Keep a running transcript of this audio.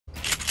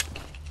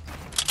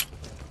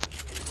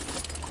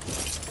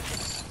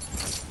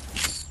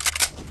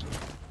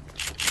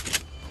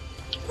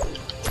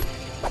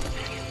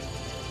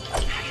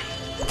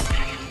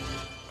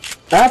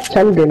I have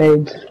 10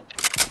 grenades.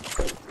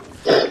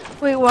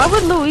 Wait, why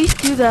would Luis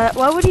do that?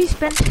 Why would he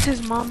spend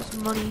his mom's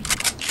money?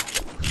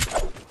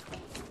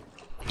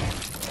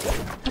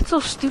 That's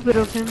so stupid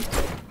of him.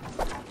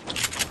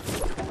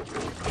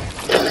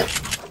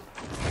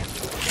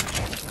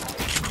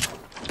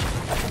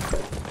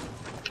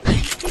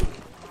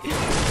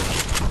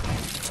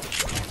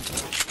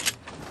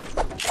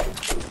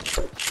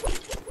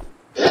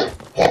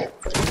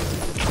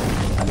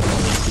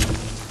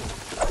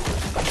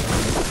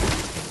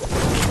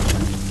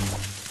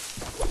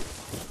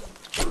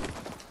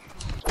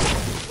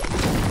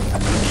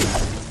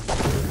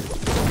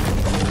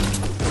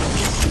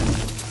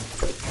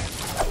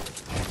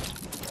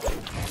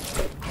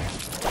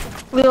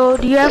 Leo,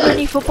 do you have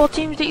any football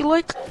teams that you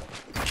like?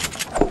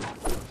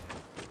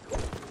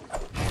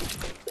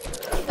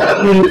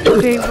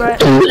 Okay, right.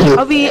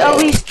 I'll be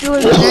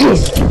Steelers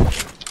next.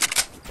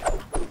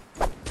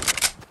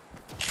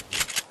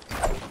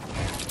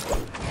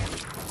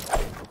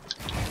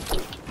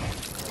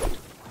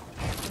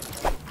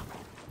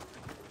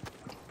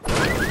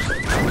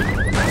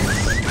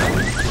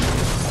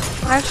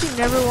 I actually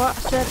never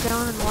sat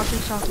down and watched a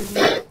soccer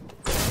game.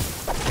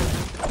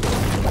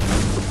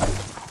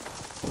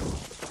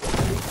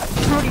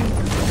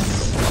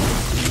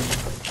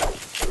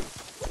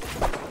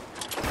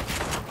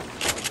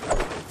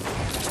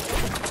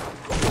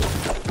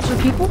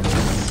 People?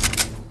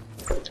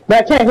 But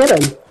I can't hit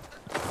him.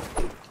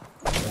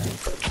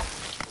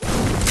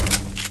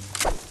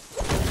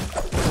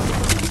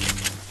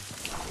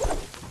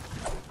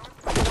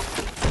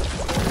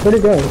 Where'd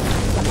he go?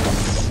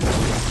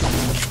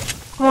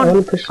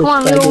 Come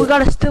on, Leo, we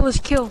gotta steal his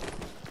kill.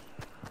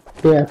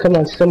 Yeah, come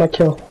on, steal my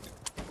kill.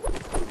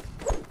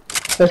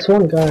 There's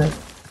one guy.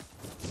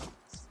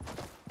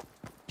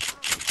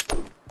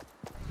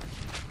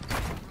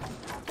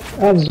 I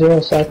have 0,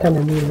 so I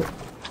kinda need it.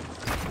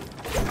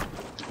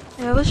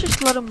 Yeah, let's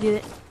just let him get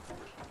it.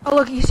 Oh,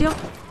 look, you see him?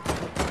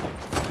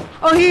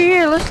 Oh,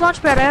 here, let's launch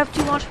pad. I have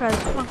 2 launch pads.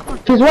 Come on.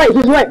 He's right.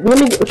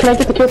 Can I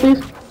get the kill,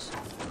 please?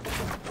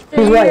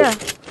 He's right. Yeah.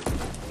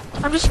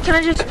 Can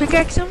I just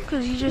pickaxe him?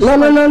 Cause he just. No.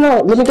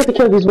 Let me get the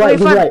kill. He's right.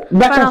 He's right.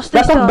 Back I'll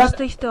stay still. I'll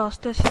stay still.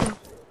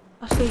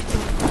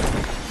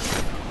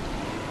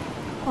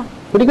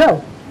 Where'd he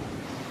go?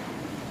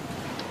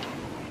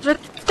 He's right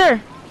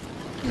there.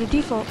 The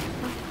default.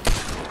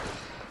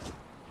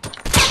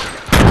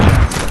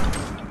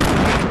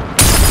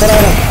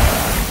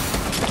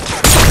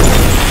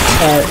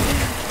 Alright.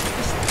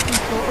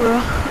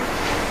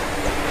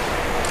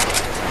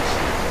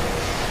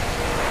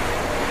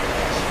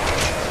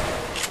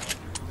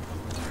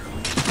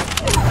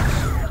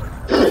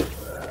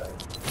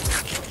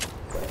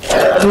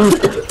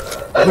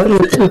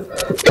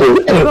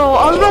 Bro, I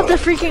was about to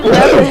freaking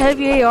grab the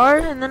heavy AR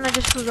and then I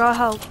just forgot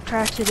how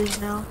trash it is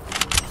now.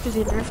 Because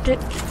they nerfed it.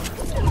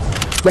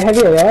 The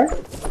heavy AR?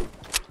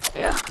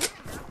 Yeah.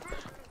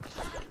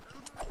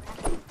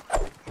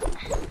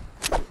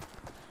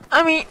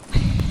 I mean,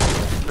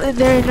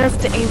 they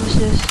nerfed the aim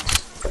assist.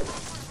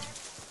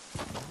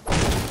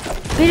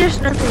 They just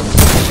nerfed the aim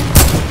assist.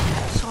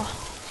 That's all I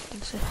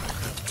can say.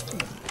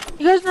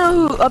 You guys know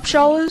who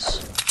Upshaw is?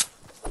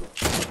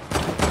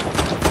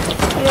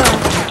 Yeah.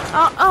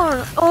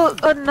 Oh,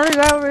 another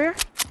guy over here?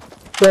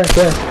 Where?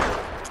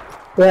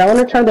 Wait, I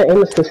wanna try the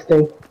aim assist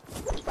thing.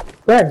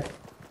 Where?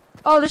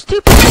 Oh, there's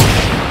 2 people.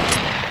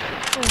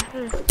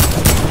 Here.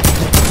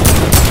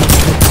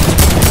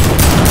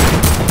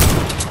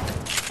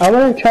 I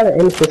wanna try the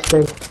aim assist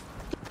thing.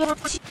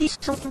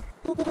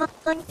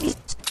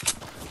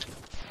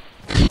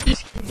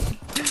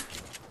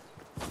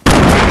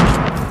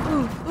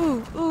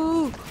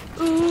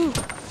 Ooh.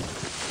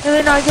 And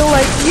then I go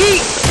like,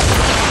 yeet!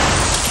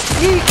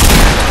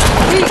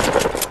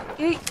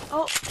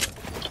 Oh.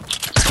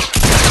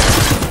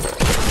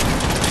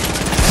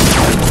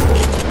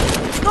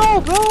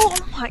 No, bro! Oh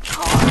my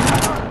god.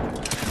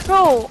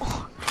 Bro!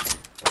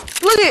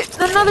 Look at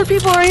another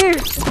people right here.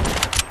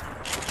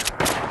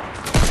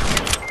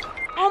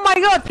 Oh my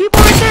god,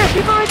 people right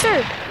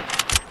there!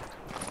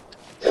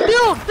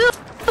 Build!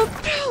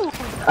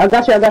 I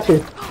got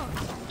you.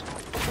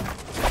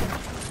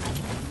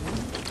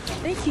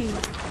 Thank you.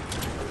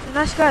 A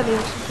nice guy, Leo,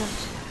 sometimes.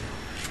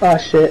 Oh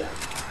shit.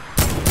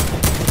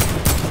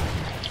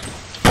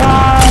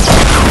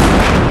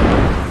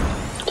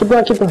 Keep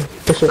going.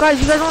 Push it.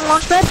 Guys, you guys want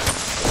launch pad?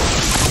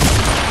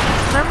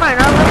 Never mind,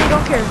 I really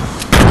don't care.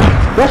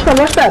 Rush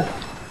pad.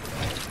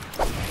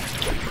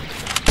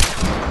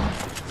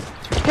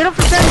 Hit him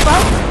for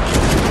 75.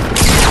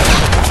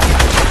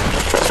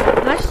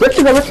 Nice. Where's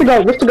to go?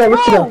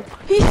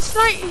 He's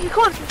sniping.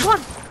 Come on.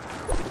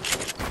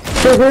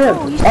 Here.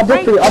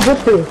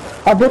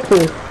 I'll book for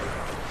you.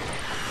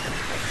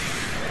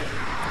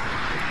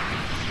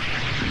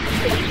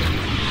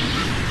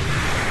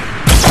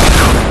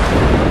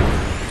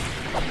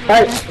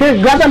 Alright, here,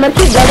 grab that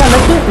medkit.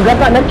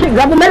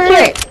 Grab the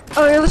medkit.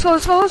 Oh, yeah, let's go.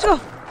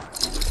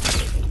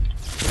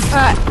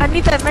 Alright, I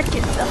need that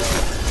medkit stuff.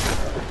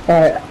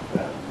 Alright.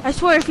 I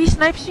swear, if he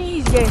snipes me,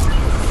 he's gay.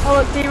 Oh,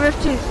 look, they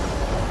ripped too.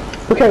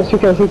 Who cares? Who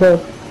cares? Who cares?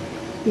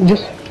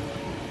 Just.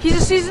 He's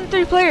a season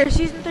 3 player.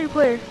 Season 3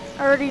 player.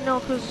 I already know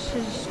because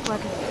his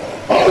weapon.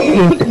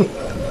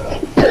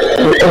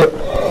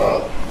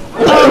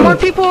 More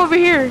people over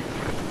here.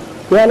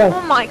 Yeah, no.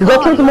 Oh my god.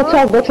 Go towards the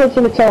motel. Go towards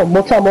the motel.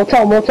 Motel.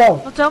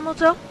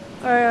 Motel.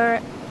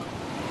 Alright.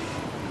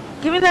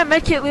 Give me that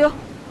medkit, Leo.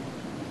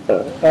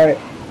 Alright.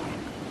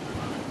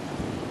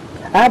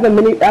 I have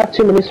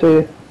 2 minis for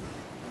you.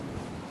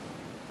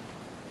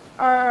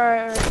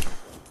 Alright.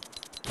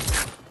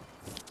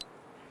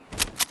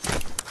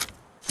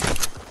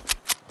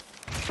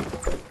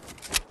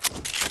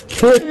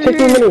 Here, take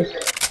these minis.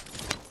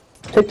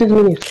 Take these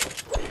minis.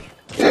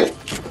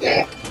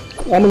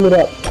 I'm gonna loot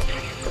up.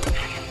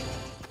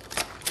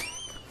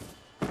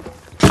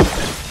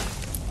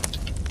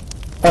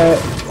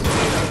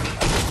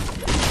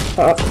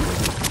 Alright.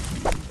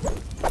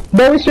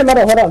 Don't waste your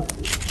metal, hold on.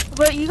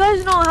 But you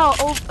guys know how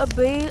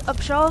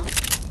Upshaw,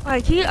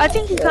 like I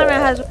think he kinda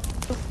has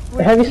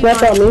Heavy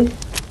sniper on me.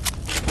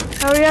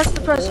 How he has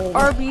to press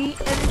RB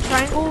and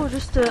triangle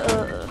just to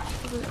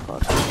what is it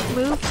called?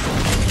 Move.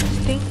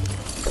 Think.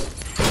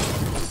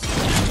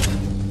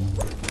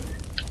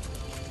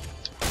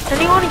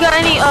 Anyone got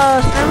any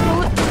sniper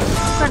bullet?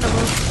 Kind of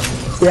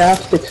low. Yeah, I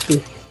have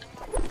 60.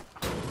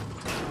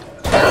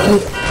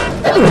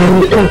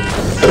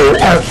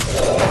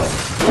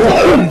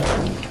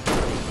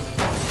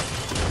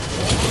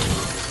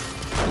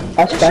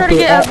 Just try to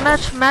get as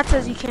much mats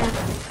as you can.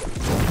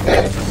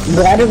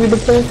 Glad to be the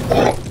first.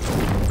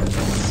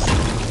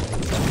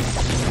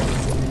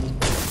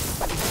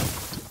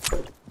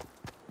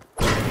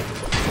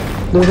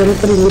 Does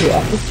anybody need it?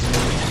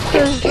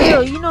 Cause Leo,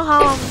 you know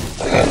how I'm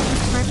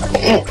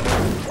sniping?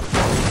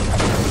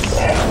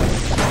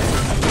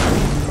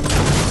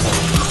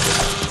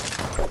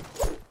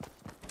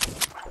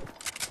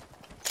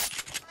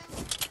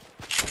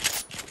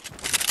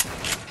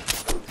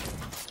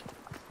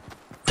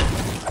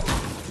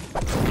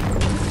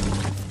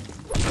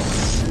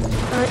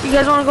 You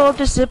guys want to go up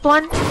this zip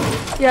line?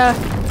 Yeah.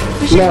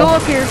 We should go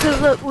up here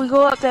because look, we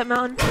go up that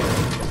mountain.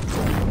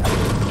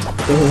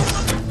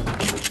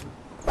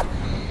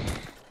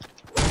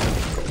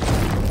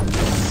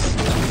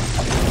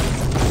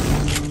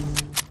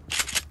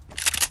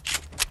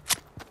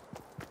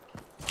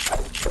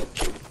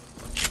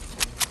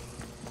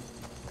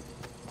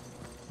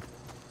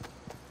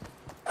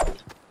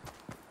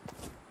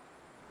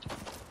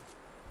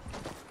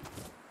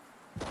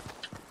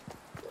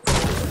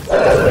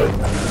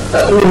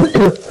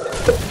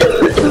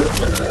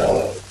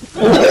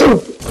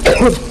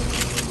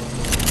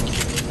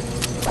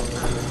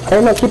 Oh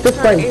no, keep this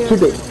fine,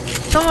 keep it.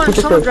 Someone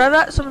drive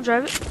that, someone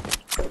drive it.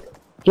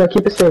 No,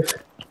 keep it safe.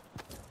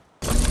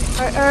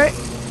 Alright,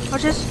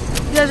 watch this.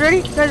 You guys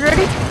ready?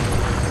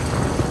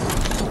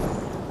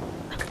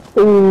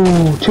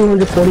 Ooh,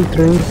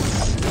 243.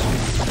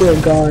 Dear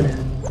God.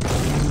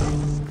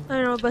 I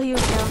don't know, but he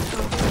was down, so.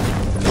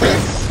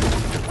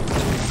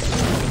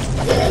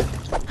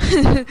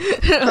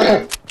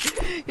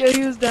 Yeah,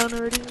 he was down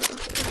already.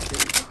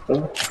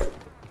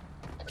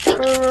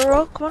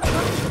 Roll, come on.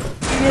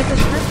 You get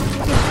this minute,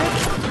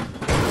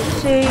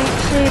 Say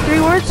 3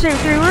 words, say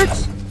 3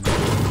 words. 1,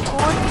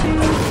 2,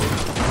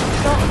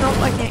 no,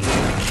 I can't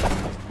hear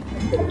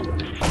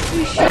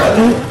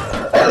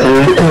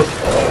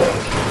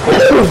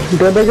you.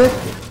 Go bigger?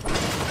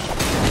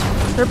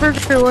 They're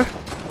everywhere.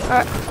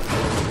 Alright.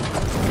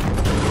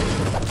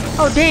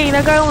 Oh dang,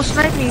 that guy almost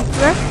sniped me.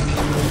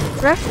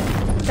 Ref,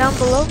 down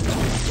below.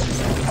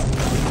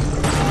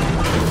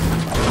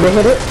 They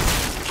hit it.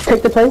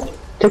 Take the plane.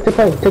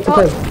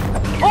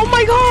 Oh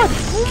my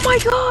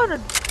god!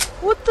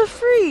 What the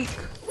freak?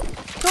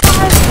 Don't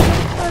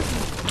have me,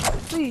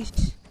 please.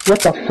 What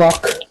the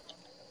fuck?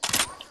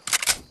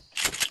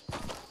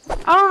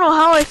 I don't know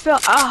how I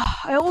felt.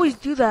 I always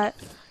do that.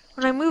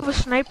 When I move a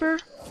sniper.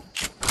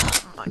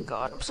 Oh my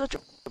god, I'm such a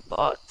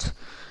bot.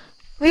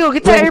 Leo,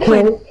 get that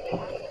airplane.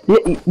 Yeah,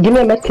 give me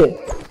a medkit.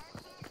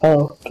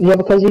 Oh, you have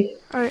a cozy?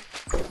 Alright.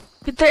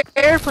 Get the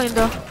airplane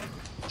though.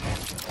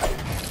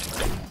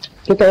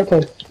 Get the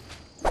airplane.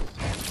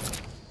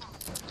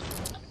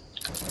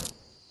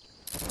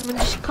 I mean,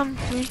 just come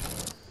to me.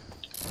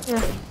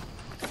 Yeah.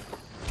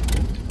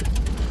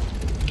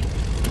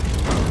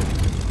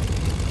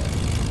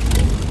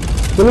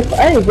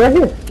 Hey, right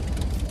here.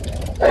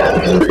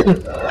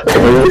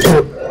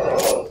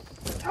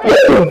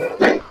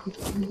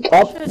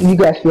 Oh, you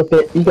guys flip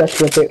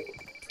it.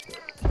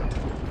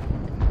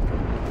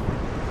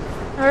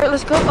 Alright,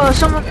 let's go.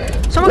 Someone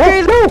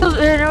carry those. No,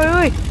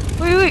 wait.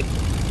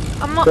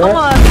 I'm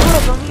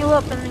gonna heal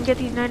up and then get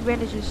these 9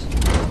 bandages.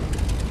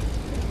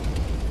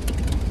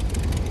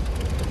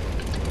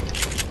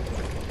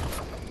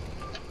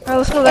 Alright,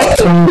 let's go, guys.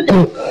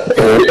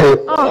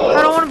 Oh,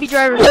 I don't want to be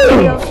driving.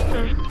 Somebody else.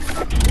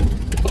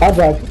 I'll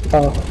drive.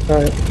 Oh,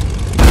 alright.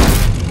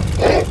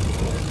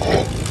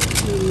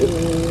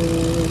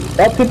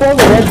 That people over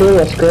there doing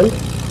us good.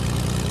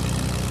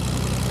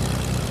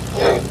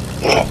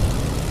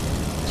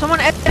 Someone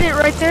edit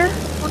right there.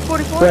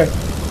 144. Where?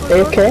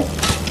 AFK?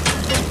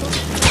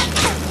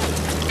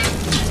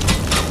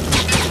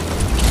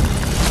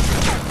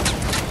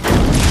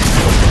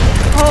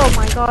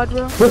 god,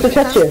 bro. Where's the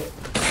chest here?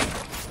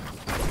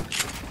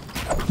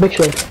 Big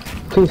sure,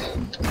 please.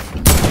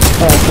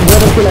 Go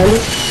to 290.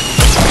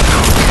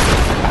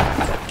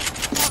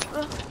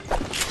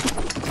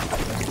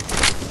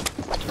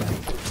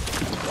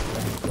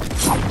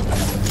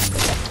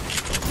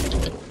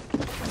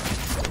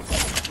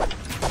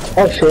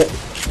 Oh shit.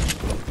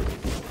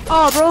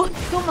 Oh, bro,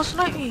 he almost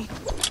sniped me.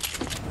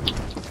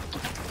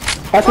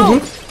 RPG? Oh,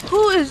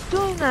 who is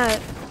doing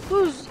that?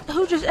 Who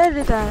just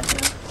edited that?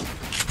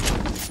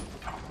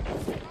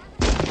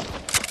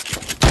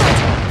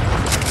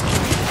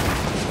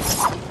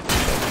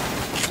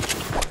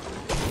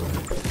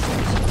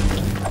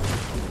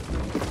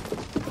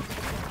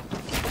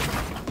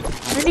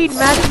 I need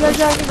mats, you guys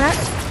got any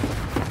mats?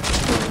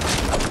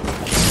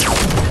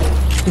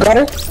 Got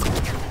her?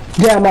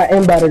 Yeah, my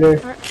aim battery there.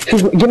 Right.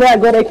 Give me that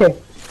gold AK.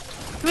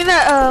 Give me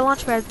that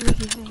launch pad,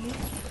 please.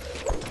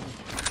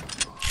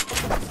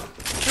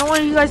 I don't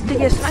want you guys to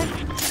get sniped.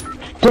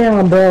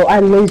 Damn, bro,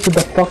 I lasered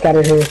the fuck out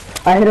of here.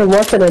 I hit him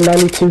once and then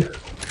 92.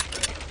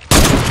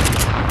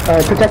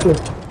 Alright, protect me.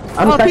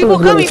 I'm people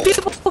coming,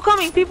 people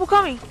coming, people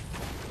coming.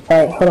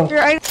 Alright, hold on. Here,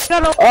 I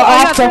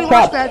got 3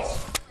 launch pads.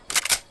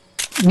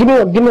 Give me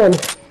one.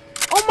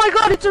 Oh my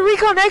god, it's a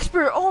recon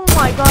expert. Oh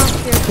my god, I'm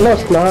scared. No,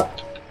 it's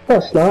not. No,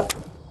 it's not.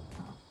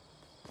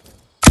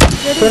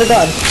 Swear to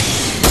God.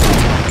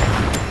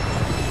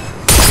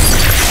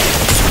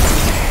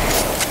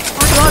 Oh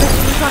my god, it's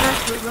a recon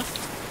expert, bro.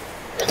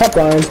 Stop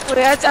lying.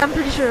 Wait, I'm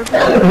pretty sure.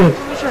 Let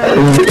me try.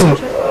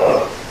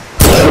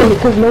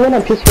 Because no one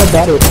on PC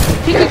got it.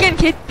 Peek again,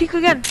 kid. Peek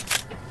again.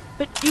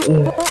 But you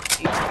won't. No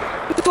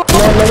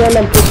one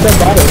on PC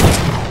got it.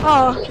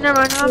 Oh, never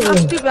mind. I'm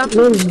stupid. I'm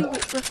stupid. Bro.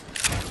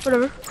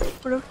 Whatever.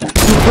 You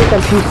play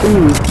on PC.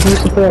 You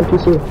used to play on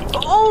PC.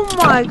 Oh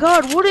my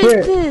god, what is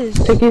this?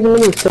 Take these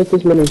minis. Take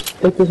these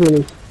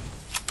minis.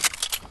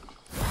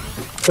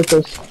 Take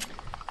this.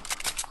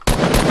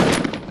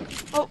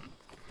 Oh.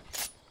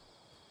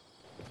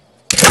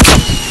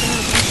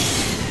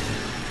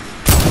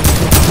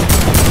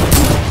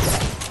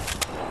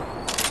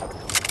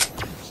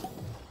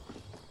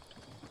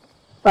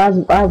 I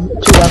have 2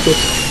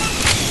 rockets.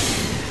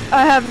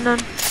 I have none.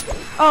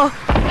 Oh,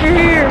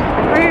 here.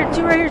 Right here.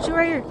 Two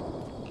right here.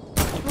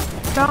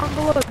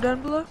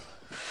 Down below.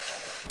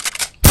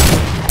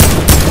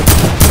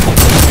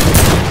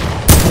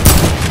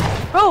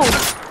 Oh!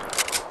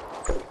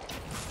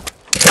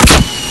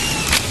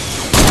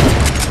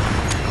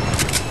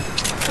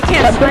 I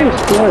can't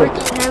snipe.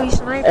 Heavy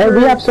sniper. And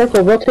we have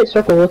circle. Rotate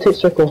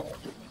circle.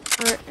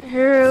 Alright,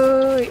 here,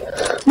 wait.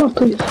 Come on,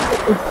 please.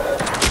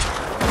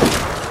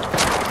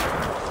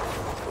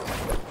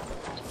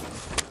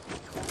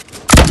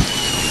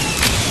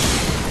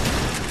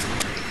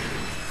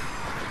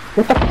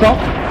 What the fuck?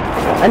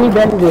 I need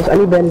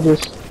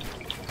bandages.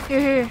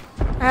 Here.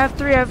 I have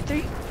 3.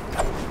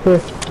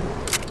 Here.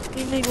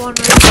 You need 1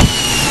 right?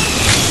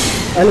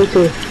 I need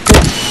 2.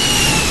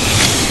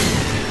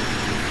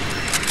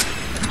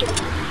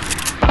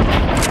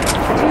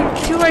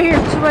 Two right here.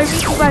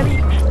 2 by me.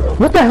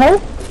 What the hell?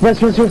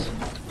 Rest.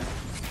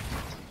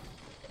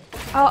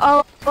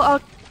 I'll.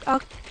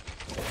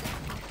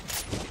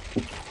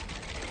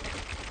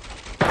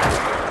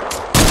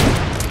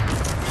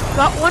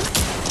 Got 1.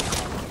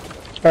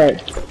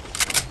 Alright.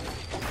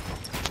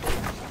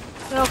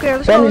 Okay,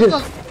 let's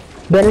go.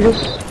 Bandages.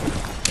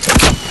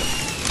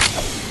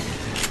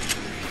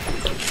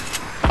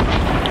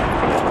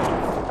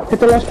 Hit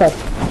the last pad.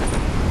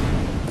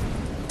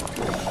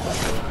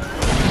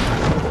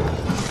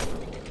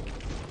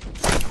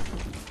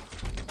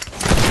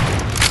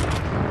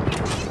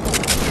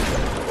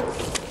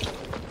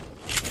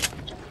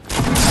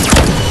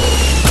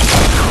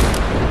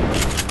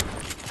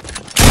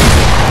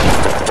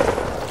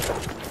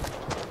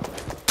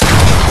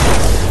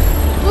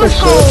 Let's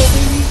go,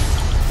 baby.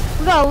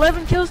 We got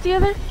 11 kills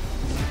together.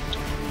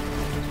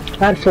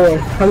 I had 4.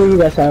 How many do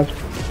you guys have?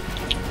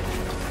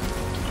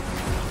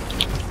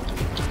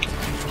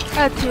 I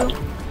had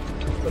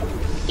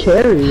 2.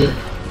 Carry.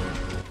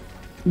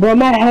 Bro,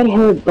 my head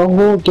hurt the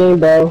whole game,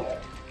 bro.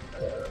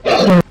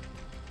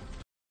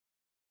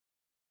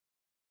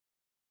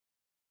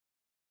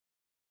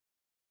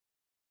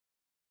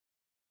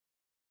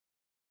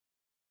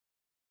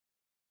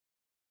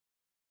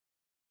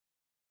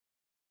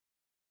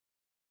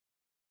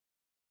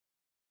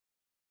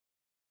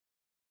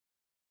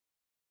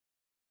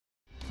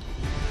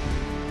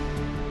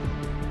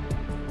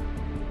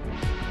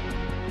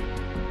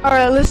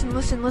 Alright, listen.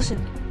 Listen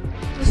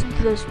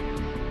to this.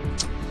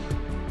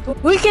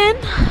 We can.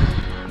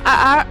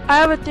 I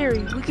have a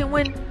theory. We can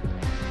win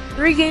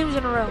 3 games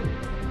in a row.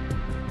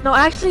 No,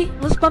 actually,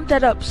 let's bump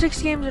that up.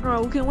 6 games in a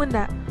row. We can win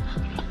that.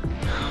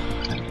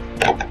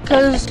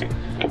 Cause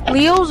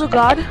Leo's a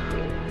god.